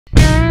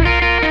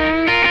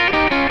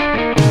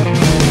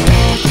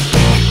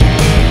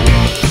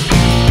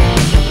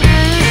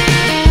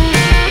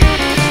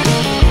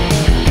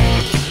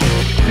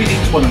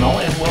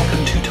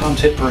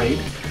Noah's Hit Parade.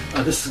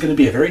 This is going to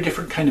be a very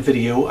different kind of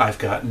video. I've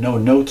got no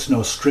notes,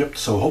 no script,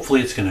 so hopefully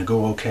it's going to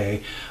go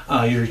okay.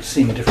 You're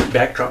seeing a different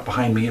backdrop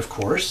behind me, of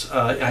course.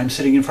 I'm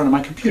sitting in front of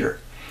my computer,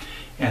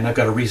 and I've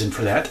got a reason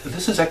for that.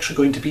 This is actually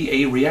going to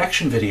be a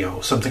reaction video,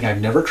 something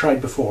I've never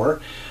tried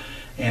before,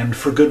 and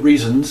for good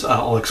reasons.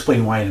 I'll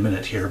explain why in a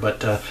minute here,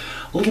 but a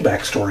little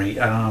backstory.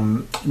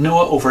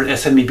 Noah over at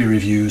SMEB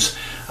Reviews,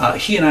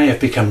 he and I have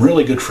become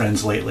really good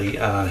friends lately.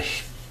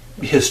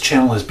 His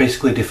channel has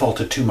basically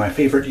defaulted to my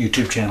favorite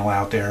YouTube channel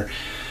out there.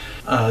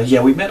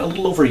 Yeah, we met a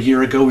little over a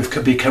year ago.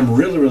 We've become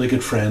really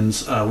good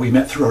friends. We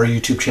met through our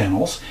YouTube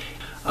channels.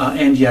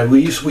 And yeah,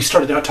 we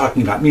started out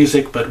talking about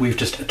music, but we've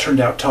just turned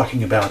out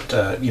talking about,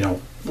 you know,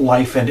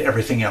 life and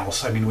everything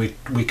else. I mean,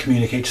 we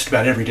communicate just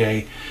about every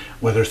day,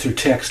 whether through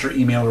text or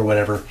email or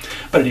whatever.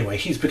 But anyway,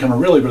 he's become a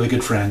really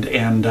good friend,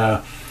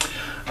 and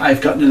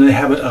I've gotten in the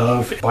habit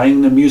of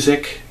buying the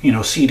music, you know,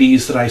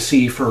 CDs that I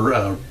see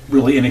for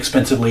really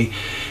inexpensively,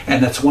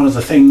 and that's one of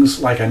the things,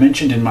 like I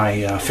mentioned in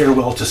my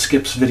Farewell to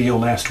Skips video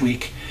last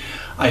week.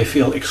 I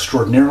feel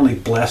extraordinarily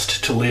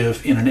blessed to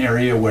live in an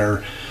area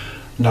where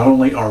not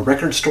only are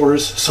record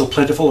stores so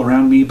plentiful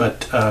around me,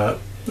 but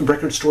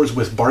record stores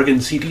with bargain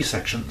CD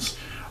sections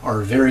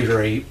are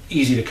very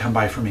easy to come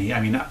by for me.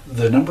 I mean,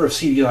 the number of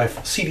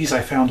CDs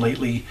I found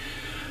lately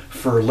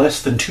for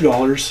less than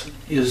 $2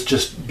 is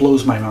just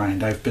blows my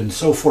mind. I've been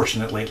so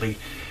fortunate lately,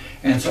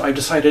 and so I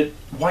decided,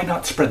 why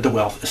not spread the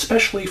wealth,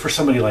 especially for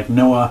somebody like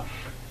Noah,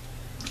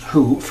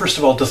 who first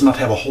of all does not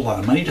have a whole lot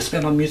of money to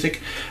spend on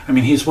music. I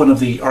mean, he's one of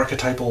the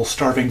archetypal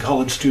starving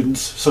college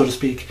students, so to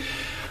speak.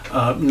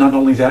 Not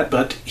only that,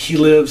 but he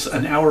lives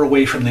an hour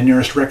away from the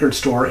nearest record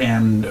store,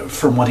 and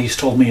from what he's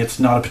told me, it's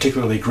not a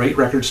particularly great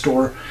record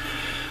store.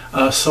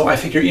 So I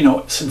figure, you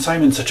know, since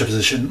I'm in such a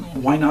position,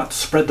 why not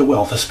spread the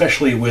wealth,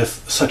 especially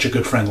with such a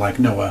good friend like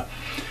Noah.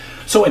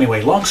 So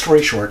anyway, long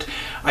story short,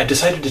 I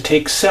decided to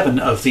take 7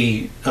 of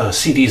the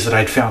CDs that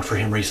I'd found for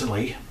him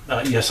recently.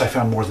 Yes, I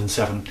found more than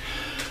 7.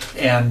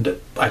 And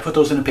I put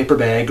those in a paper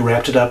bag,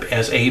 wrapped it up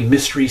as a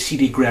mystery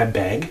CD grab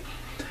bag.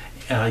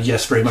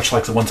 Yes, very much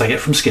like the ones I get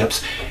from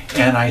Skips.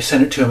 And I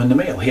sent it to him in the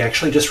mail. He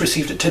actually just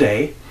received it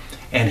today,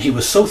 and he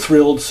was so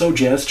thrilled, so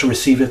jazzed to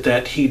receive it,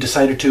 that he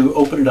decided to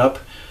open it up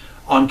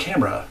on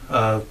camera,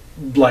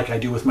 like I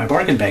do with my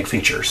bargain bag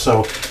feature.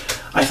 So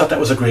I thought that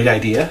was a great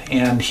idea,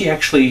 and he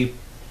actually,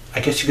 I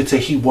guess you could say,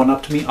 he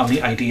one-upped me on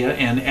the idea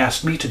and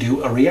asked me to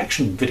do a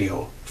reaction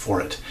video for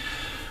it.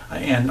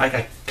 And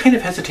I kind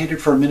of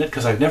hesitated for a minute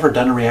because I've never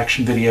done a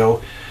reaction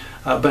video,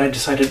 but I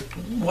decided,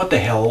 what the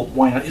hell,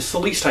 why not? It's the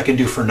least I can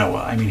do for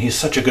Noah. I mean, he's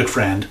such a good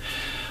friend.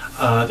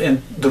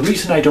 And the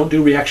reason I don't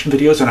do reaction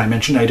videos, and I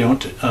mentioned I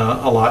don't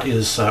a lot,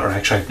 is, or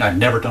actually I've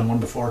never done one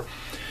before,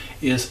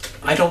 is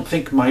I don't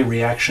think my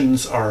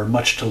reactions are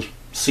much to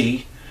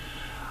see.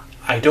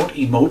 I don't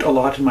emote a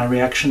lot in my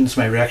reactions.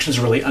 My reactions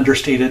are really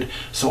understated,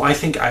 so I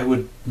think I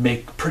would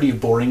make pretty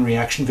boring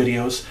reaction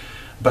videos.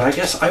 But I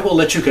guess I will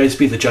let you guys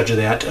be the judge of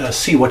that.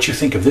 See what you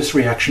think of this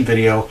reaction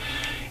video,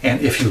 and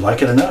if you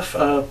like it enough,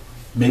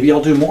 maybe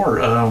I'll do more.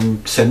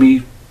 Send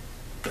me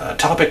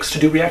topics to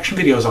do reaction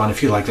videos on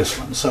if you like this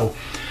one. So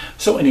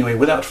anyway,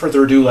 without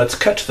further ado, let's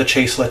cut to the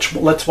chase.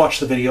 Let's watch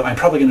the video. I'm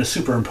probably going to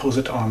superimpose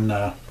it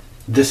on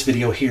this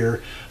video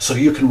here, so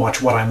you can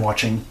watch what I'm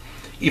watching,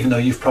 even though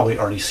you've probably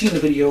already seen the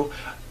video.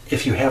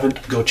 If you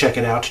haven't, go check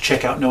it out.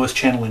 Check out Noah's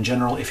channel in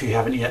general if you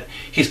haven't yet.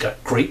 He's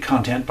got great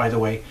content, by the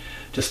way.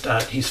 Just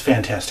he's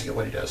fantastic at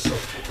what he does. So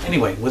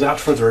anyway, without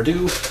further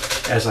ado,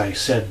 as I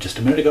said just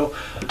a minute ago,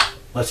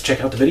 let's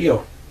check out the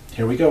video.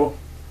 Here we go.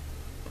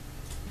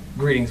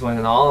 Greetings one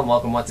and all, and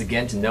welcome once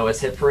again to Noah's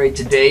Hit Parade.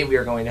 Today we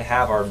are going to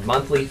have our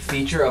monthly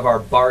feature of our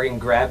bargain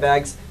grab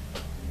bags.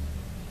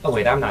 Oh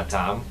wait, I'm not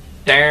Tom.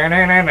 Hey,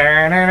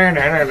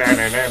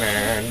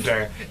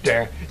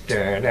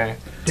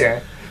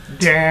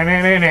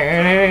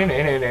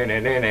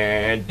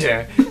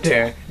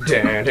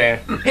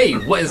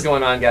 what is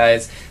going on,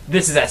 guys?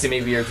 This is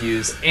SMEB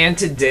Reviews, and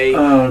today,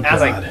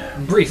 as I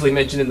briefly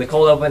mentioned in the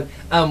cold open,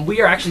 we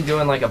are actually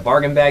doing like a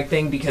bargain bag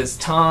thing because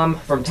Tom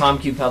from Tom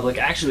Q Public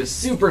actually was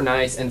super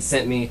nice and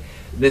sent me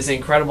this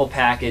incredible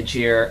package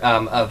here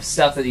of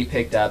stuff that he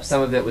picked up.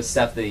 Some of it was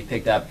stuff that he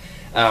picked up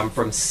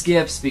from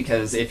Skips,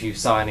 because if you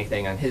saw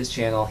anything on his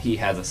channel, he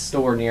has a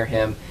store near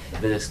him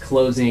that is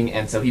closing,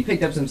 and so he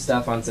picked up some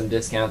stuff on some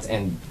discounts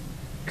and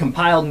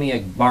compiled me a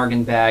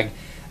bargain bag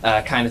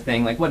kind of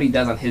thing, like what he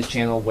does on his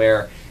channel,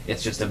 where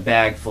it's just a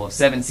bag full of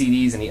 7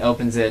 CDs and he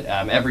opens it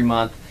every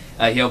month.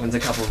 He opens a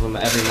couple of them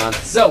every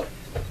month. So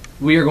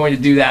we are going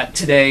to do that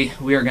today.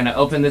 We are going to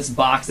open this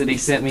box that he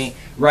sent me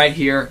right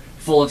here,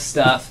 full of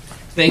stuff.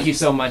 Thank you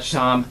so much,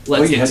 Tom.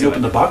 Let's get to it.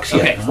 Open the box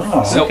yet? Okay.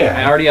 Oh, so okay.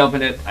 I already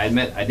opened it. I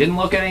admit I didn't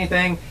look at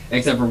anything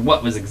except for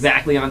what was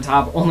exactly on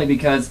top, only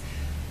because,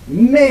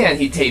 man,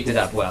 he taped it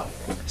up well.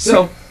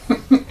 So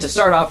to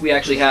start off, we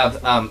actually have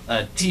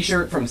a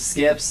t-shirt from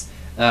Skips.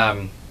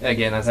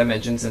 Again, as I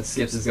mentioned, since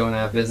Skips is going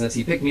out of business,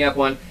 he picked me up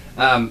one,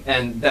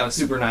 and that was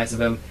super nice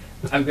of him.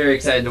 I'm very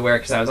excited to wear it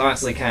because I was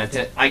honestly kind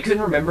of I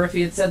couldn't remember if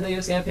he had said that he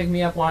was going to pick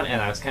me up one,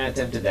 and I was kind of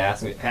tempted to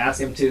ask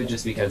him to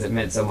just because it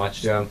meant so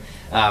much to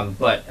him.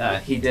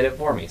 But he did it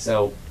for me,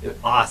 so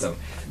awesome.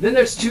 Then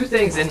there's two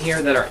things in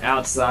here that are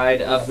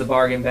outside of the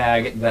bargain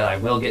bag that I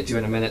will get to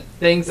in a minute.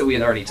 Things that we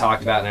had already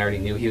talked about and I already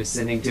knew he was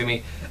sending to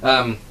me.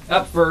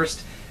 Up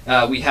first,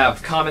 we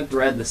have Common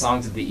Thread, the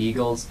Songs of the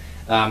Eagles.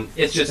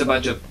 It's just a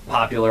bunch of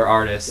popular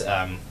artists,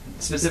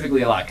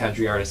 specifically a lot of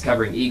country artists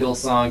covering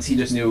Eagles songs. He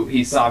just knew,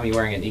 he saw me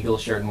wearing an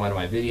Eagles shirt in one of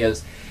my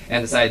videos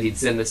and decided he'd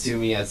send this to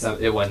me as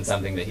it wasn't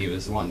something that he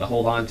was wanting to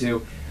hold on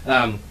to.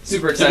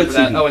 Super excited for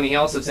that. Oh, and he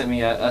also sent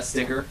me a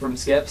sticker from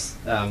Skips.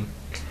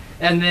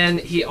 And then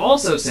he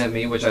also sent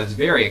me, which I was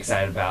very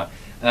excited about,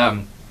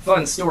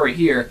 fun story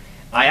here,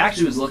 I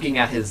actually was looking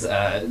at his,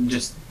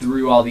 just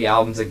through all the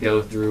albums that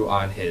go through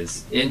on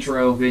his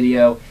intro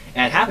video,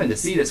 and happened to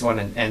see this one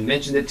and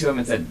mentioned it to him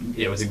and said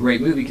it was a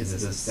great movie because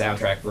this is a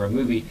soundtrack for a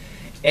movie.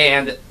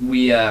 And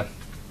we,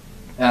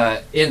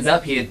 ends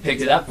up, he had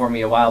picked it up for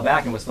me a while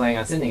back and was planning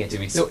on sending it to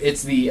me. So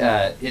it's the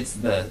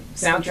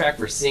soundtrack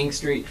for Sing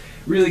Street.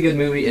 Really good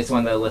movie. It's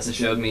one that Alyssa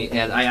showed me,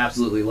 and I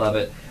absolutely love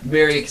it.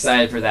 Very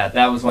excited for that.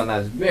 That was one that I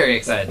was very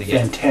excited to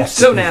get.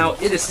 Fantastic. So now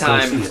it is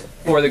time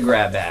for the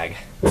grab bag.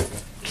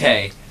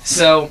 Okay,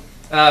 so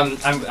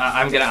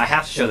I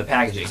have to show the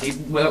packaging. He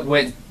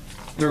went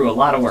through a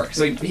lot of work.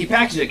 So he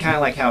packaged it kind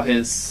of like how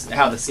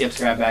the Skips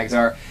grab bags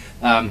are.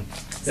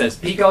 It says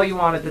peek all you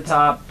want at the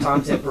top,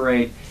 Tom's Hit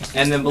Parade,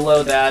 and then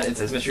below that it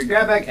says mystery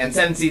grab bag and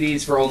 7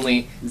 CDs for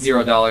only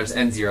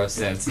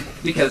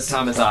 $0.00 because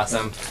Tom is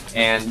awesome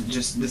and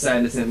just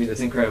decided to send me this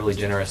incredibly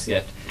generous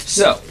gift.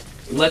 So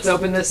let's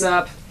open this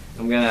up.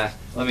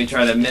 Let me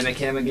try to mimic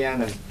him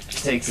again and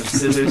take some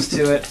scissors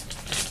to it.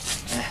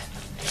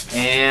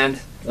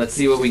 And let's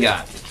see what we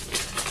got.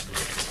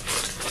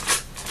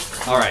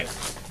 All right.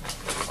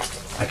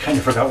 I kind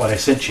of forgot what I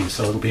sent you,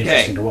 so it'll be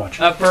interesting to watch.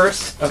 Up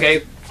first,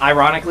 okay,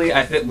 ironically,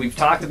 I think we've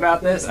talked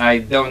about this. I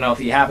don't know if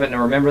he happened to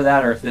remember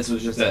that or if this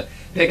was just a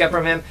pickup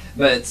from him,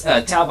 but it's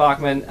Tal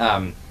Bachman,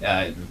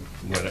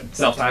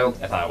 self-titled,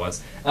 I thought it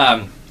was.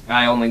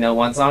 I only know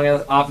one song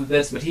off of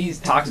this, but he's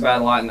talked about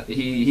it a lot and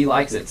he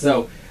likes it.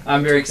 So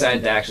I'm very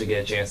excited to actually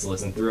get a chance to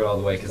listen through it all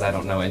the way because I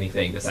don't know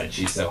anything besides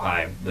She's So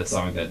High, the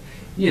song that,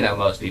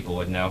 most people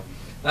would know.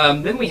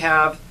 Then we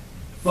have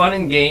Fun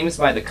and Games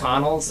by the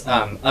Connells,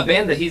 a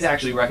band that he's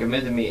actually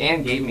recommended me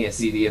and gave me a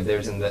CD of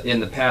theirs in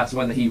the past,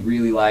 one that he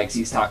really likes.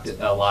 He's talked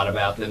a lot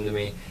about them to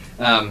me.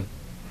 And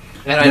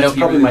I know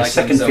he really likes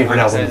them, so I'm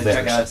excited to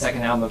check out a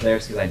second album of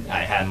theirs because I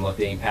hadn't looked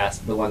any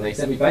past the one they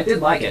sent me, but I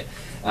did like it.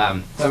 So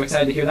I'm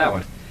excited to hear that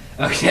one.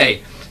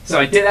 Okay, so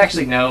I did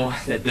actually know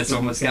that this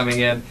one was coming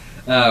in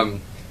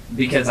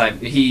because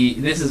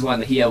this is one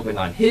that he opened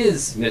on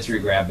his mystery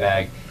grab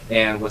bag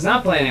and was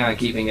not planning on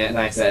keeping it, and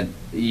I said,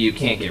 you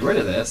can't get rid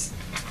of this.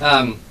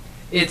 We're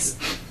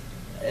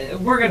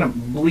going to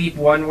bleep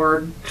one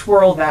word,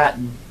 twirl that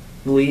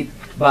bleep,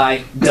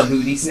 by the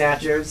Booty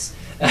Snatchers.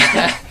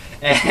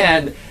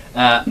 And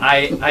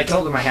I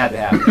told him I had to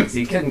have this.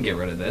 He couldn't get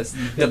rid of this.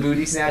 The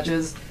Booty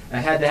Snatchers, I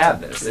had to have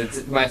this.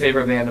 It's my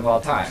favorite band of all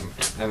time.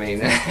 I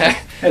mean,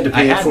 had to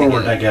pay it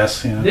forward, I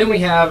guess. Yeah. Then we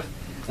have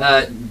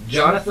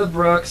Jonathan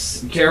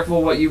Brooks,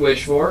 Careful What You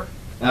Wish For.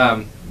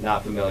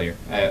 Not familiar.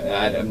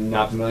 I'm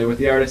not familiar with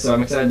the artist, so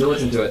I'm excited to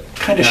listen to it.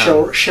 Kind of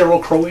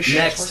Sheryl Crow-ish.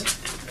 Next,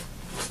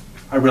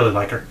 I really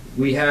like her.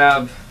 we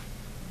have,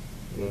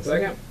 one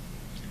second,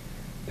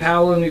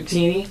 Paolo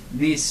Nutini,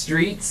 These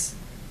Streets.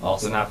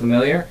 Also not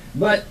familiar,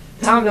 but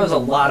Tom knows a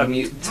lot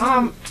of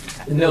Tom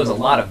knows a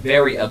lot of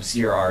very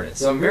obscure artists,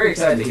 so I'm very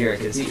excited to hear it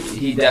because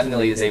he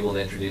definitely is able to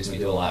introduce me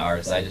to a lot of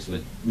artists I just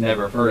would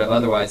never have heard of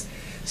otherwise.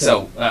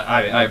 So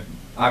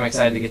I'm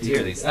excited to get to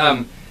hear these.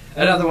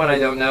 Another one I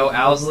don't know,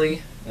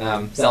 Owsley,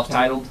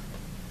 self-titled.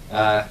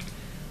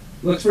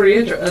 Looks pretty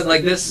interesting.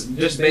 Like this,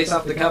 just based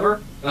off the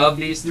cover of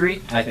these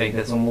three, I think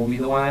this one will be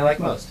the one I like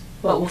most.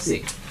 But we'll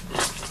see.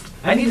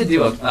 I need to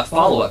do a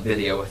follow-up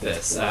video with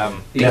this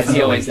because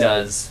he always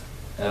does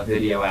a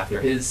video after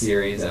his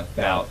series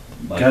about.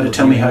 Got to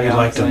tell me how you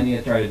liked them. I need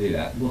to try to do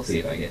that. We'll see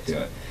if I get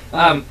to it.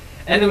 And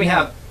then we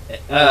have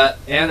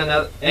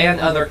and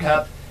Other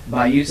Cup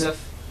by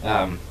Yusuf.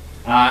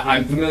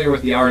 I'm familiar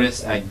with the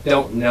artist. I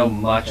don't know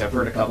much. I've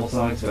heard a couple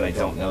songs, but I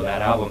don't know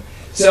that album.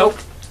 So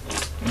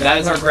that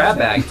is our grab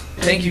bag.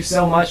 Thank you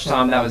so much,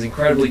 Tom. That was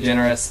incredibly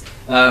generous.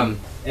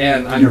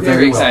 And I'm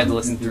very excited to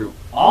listen through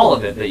all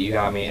of it that you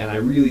got me, and I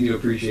really do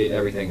appreciate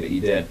everything that you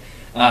did.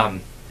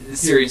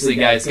 Seriously,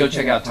 guys, go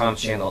check out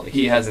Tom's channel.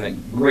 He has a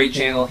great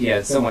channel. He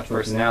has so much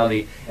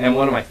personality, and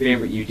one of my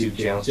favorite YouTube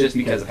channels just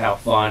because of how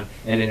fun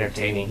and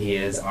entertaining he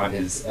is on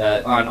his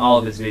on all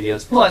of his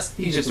videos. Plus,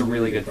 he's just a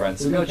really good friend.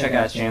 So go check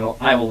out his channel.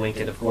 I will link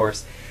it, of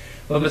course.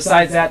 But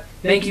besides that,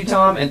 thank you,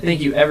 Tom, and thank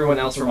you everyone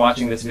else for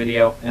watching this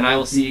video, and I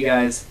will see you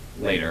guys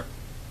later.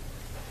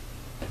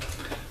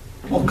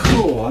 Well,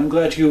 cool. I'm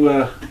glad you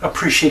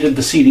appreciated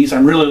the CDs.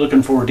 I'm really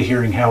looking forward to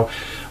hearing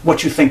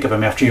what you think of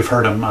him after you've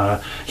heard him.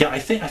 Yeah, I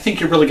think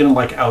you're really going to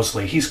like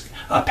Owsley. He's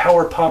a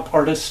power pop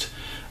artist.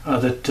 How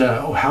did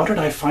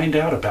I find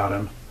out about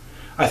him?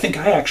 I think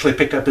I actually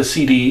picked up a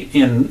CD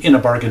in a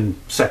bargain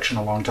section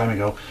a long time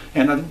ago,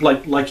 and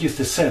like you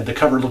said, the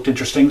cover looked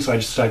interesting, so I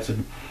just decided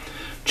to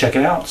check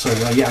it out. So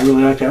yeah, I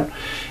really like that.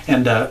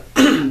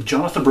 And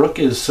Jonathan Brooke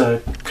is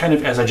kind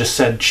of, as I just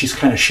said, she's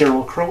kind of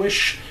Sheryl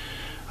Crow-ish,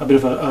 a bit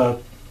of a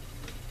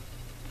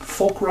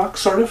folk rock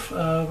sort of.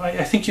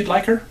 I think you'd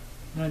like her.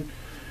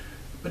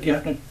 But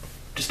yeah,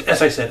 just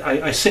as I said,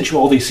 I sent you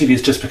all these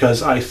CDs just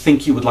because I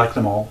think you would like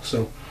them all.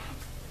 So,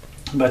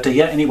 but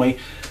yeah, anyway.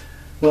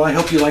 Well, I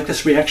hope you like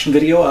this reaction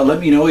video. Let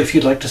me know if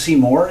you'd like to see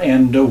more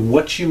and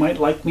what you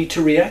might like me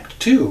to react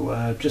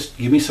to. Just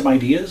give me some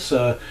ideas.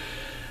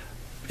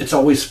 It's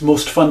always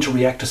most fun to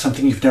react to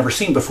something you've never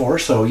seen before,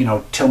 so, you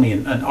know, tell me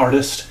an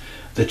artist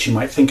that you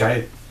might think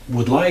I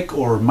would like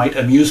or might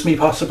amuse me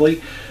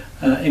possibly.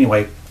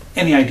 Anyway,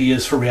 any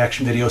ideas for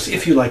reaction videos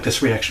if you like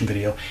this reaction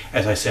video,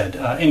 as I said.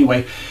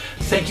 Anyway,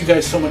 thank you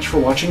guys so much for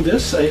watching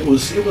this. It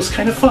was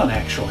kind of fun,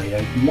 actually.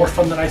 More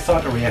fun than I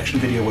thought a reaction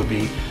video would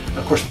be.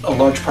 Of course, a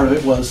large part of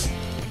it was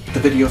the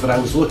video that I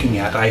was looking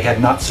at. I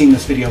had not seen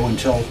this video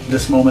until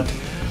this moment.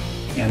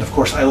 And of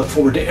course, I look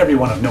forward to every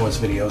one of Noah's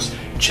videos.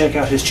 Check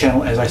out his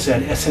channel, as I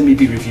said,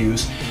 SMEB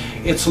Reviews.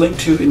 It's linked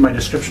to in my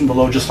description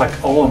below, just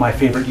like all of my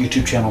favorite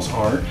YouTube channels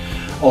are.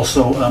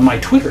 Also, my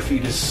Twitter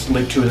feed is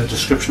linked to in the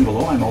description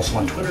below. I'm also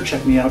on Twitter.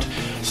 Check me out.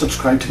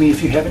 Subscribe to me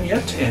if you haven't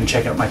yet, and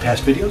check out my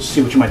past videos,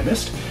 see what you might have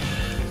missed.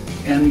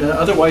 And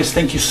otherwise,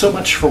 thank you so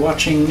much for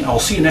watching. I'll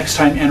see you next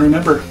time, and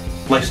remember,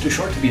 life's too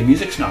short to be a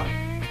music snob.